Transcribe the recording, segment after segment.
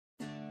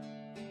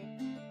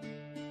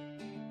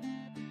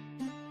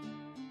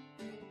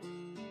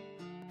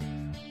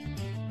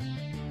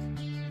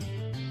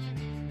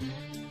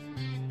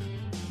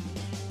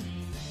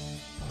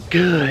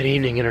Good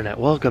evening, Internet.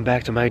 Welcome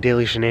back to my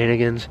daily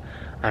shenanigans.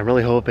 I'm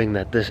really hoping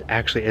that this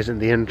actually isn't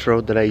the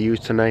intro that I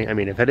used tonight. I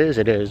mean, if it is,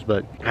 it is,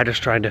 but I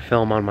just tried to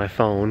film on my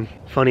phone.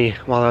 Funny,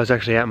 while I was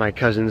actually at my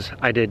cousin's,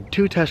 I did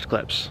 2 test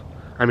clips.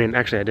 I mean,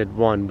 actually I did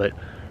 1, but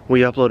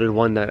we uploaded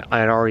one that I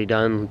had already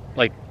done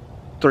like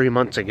 3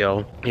 months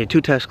ago. I had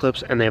 2 test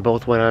clips and they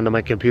both went onto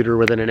my computer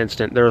within an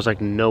instant. There was like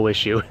no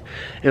issue.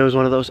 It was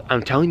one of those,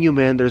 I'm telling you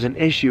man, there's an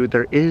issue.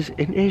 There is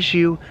an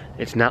issue.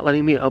 It's not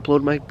letting me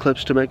upload my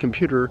clips to my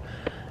computer.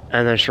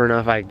 And then sure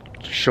enough, I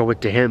show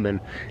it to him and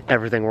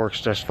everything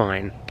works just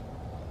fine.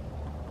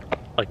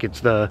 Like it's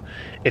the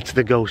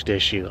ghost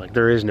issue. Like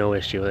there is no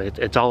issue.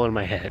 It's all in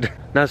my head.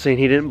 Not saying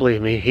he didn't believe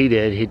me. He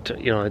did.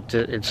 You know,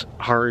 it's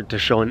hard to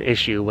show an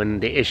issue when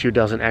the issue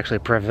doesn't actually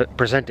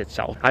present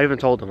itself. I even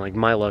told him, like,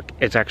 my luck,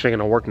 it's actually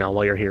gonna work now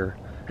while you're here.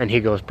 And he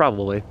goes,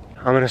 probably.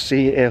 I'm gonna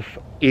see if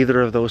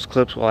either of those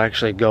clips will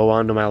actually go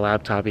onto my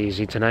laptop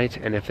easy tonight,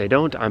 and if they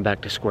don't, I'm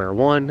back to square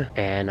one,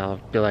 and I'll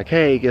be like,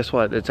 hey, guess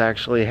what? It's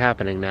actually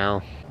happening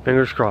now.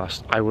 Fingers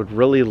crossed. I would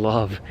really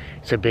love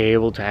to be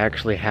able to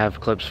actually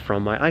have clips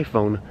from my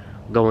iPhone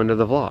go into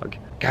the vlog.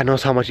 God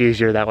knows how much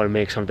easier that would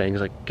make some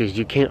things, like, because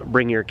you can't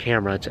bring your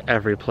camera to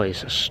every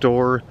place.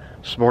 Store,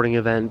 sporting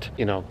event,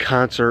 you know,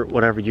 concert,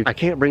 whatever. I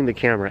can't bring the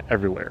camera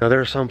everywhere. Now,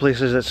 there are some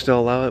places that still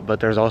allow it, but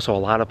there's also a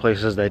lot of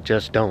places that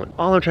just don't.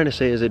 All I'm trying to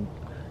say is that,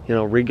 you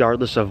know,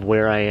 regardless of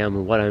where I am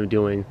and what I'm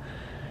doing,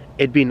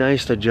 it'd be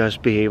nice to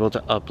just be able to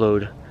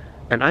upload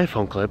an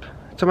iPhone clip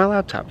to my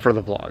laptop for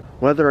the vlog.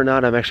 Whether or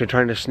not I'm actually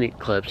trying to sneak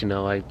clips, you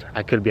know,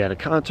 I could be at a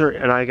concert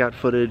and I got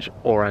footage,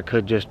 or I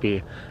could just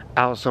be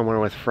out somewhere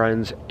with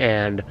friends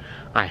and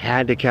I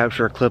had to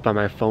capture a clip on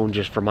my phone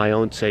just for my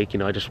own sake. You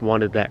know, I just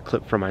wanted that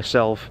clip for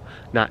myself,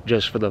 not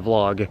just for the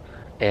vlog.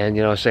 And,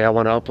 you know, say I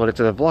want to upload it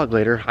to the vlog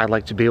later, I'd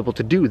like to be able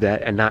to do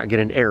that and not get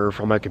an error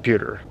from my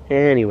computer.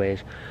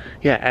 Anyways,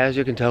 yeah, as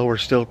you can tell, we're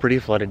still pretty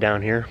flooded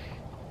down here.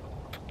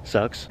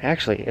 Sucks.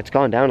 Actually, it's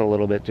gone down a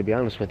little bit, to be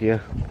honest with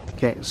you.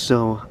 Okay,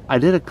 so I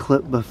did a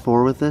clip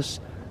before with this,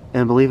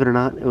 and believe it or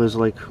not, it was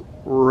like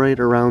right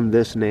around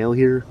this nail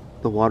here,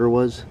 the water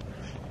was.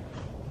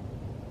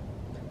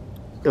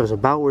 It was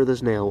about where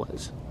this nail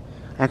was.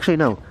 Actually,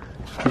 no.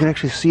 You can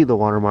actually see the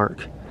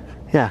watermark.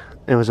 Yeah,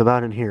 it was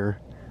about in here.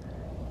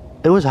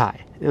 It was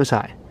high. It was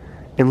high.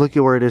 And look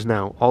at where it is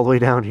now, all the way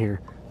down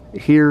here.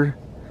 Here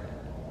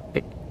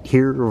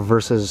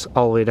versus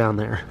all the way down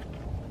there.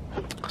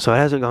 So it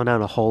hasn't gone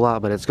down a whole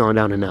lot, but it's gone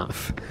down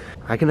enough.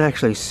 I can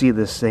actually see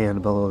the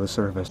sand below the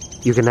surface.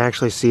 You can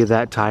actually see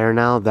that tire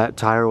now. That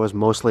tire was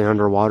mostly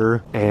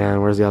underwater.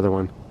 And where's the other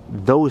one?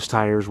 Those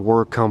tires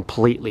were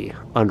completely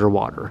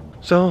underwater.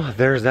 So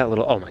there's that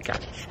little, oh my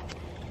god.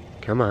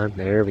 Come on,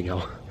 there we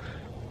go.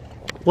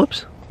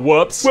 Whoops.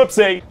 Whoops.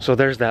 Whoopsie. So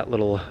there's that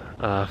little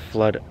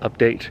flood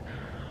update.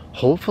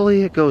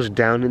 Hopefully it goes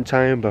down in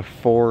time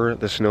before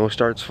the snow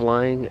starts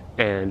flying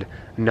and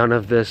none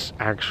of this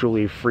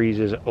actually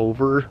freezes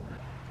over.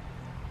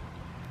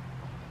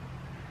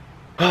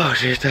 Oh,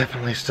 she's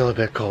definitely still a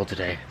bit cold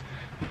today.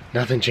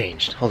 Nothing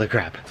changed. Holy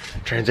crap.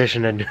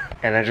 Transitioned,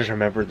 and I just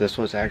remembered this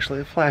was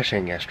actually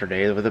flashing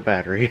yesterday with the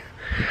battery.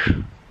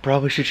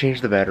 Probably should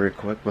change the battery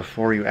quick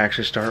before you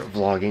actually start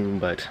vlogging,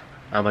 but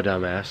I'm a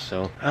dumbass,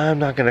 so I'm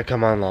not gonna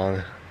come on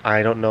long.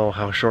 I don't know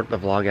how short the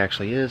vlog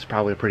actually is,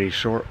 probably pretty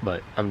short,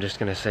 but I'm just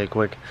gonna say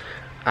quick.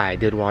 I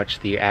did watch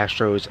the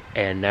Astros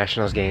and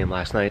Nationals game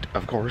last night,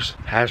 of course.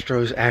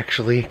 Astros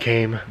actually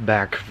came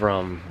back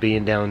from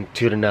being down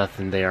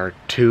 2-0. They are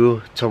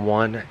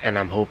 2-1, and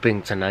I'm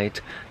hoping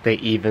tonight they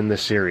even the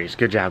series.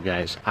 Good job,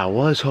 guys. I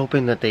was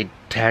hoping that they'd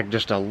tag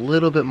just a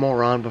little bit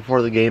more on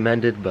before the game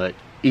ended, but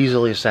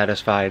easily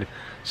satisfied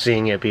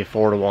seeing it be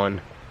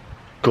 4-1.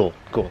 Cool,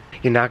 cool.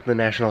 You knocked the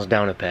Nationals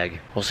down a peg.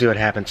 We'll see what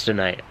happens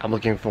tonight. I'm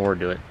looking forward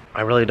to it.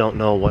 I really don't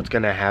know what's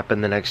going to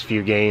happen the next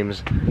few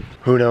games.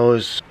 Who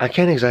knows? I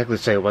can't exactly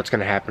say what's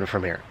going to happen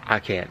from here. I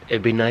can't.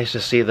 It'd be nice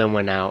to see them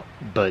win out,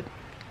 but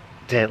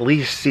to at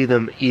least see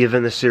them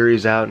even the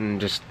series out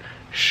and just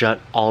shut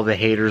all the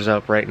haters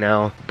up right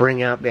now.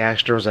 Bring out the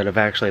Astros that have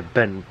actually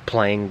been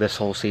playing this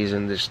whole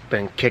season, just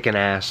been kicking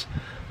ass.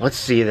 Let's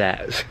see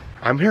that.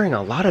 I'm hearing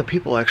a lot of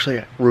people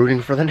actually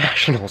rooting for the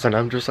Nationals, and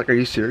I'm just like, are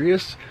you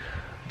serious?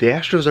 The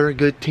Astros are a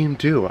good team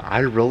too. I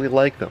really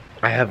like them.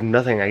 I have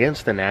nothing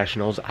against the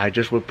Nationals. I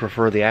just would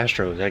prefer the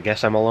Astros. I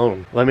guess I'm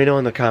alone. Let me know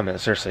in the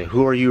comments, seriously,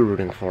 who are you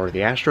rooting for? The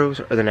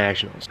Astros or the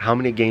Nationals? How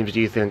many games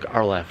do you think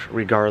are left,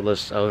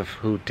 regardless of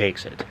who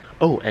takes it?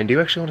 Oh, and do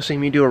you actually want to see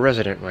me do a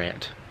Resident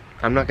rant?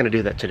 I'm not going to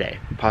do that today.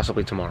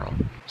 Possibly tomorrow.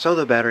 So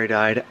the battery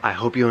died. I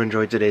hope you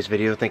enjoyed today's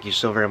video. Thank you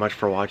so very much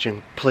for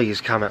watching.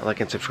 Please comment, like,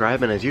 and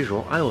subscribe. And as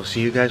usual, I will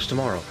see you guys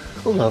tomorrow.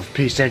 Love,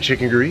 peace, and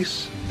chicken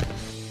grease.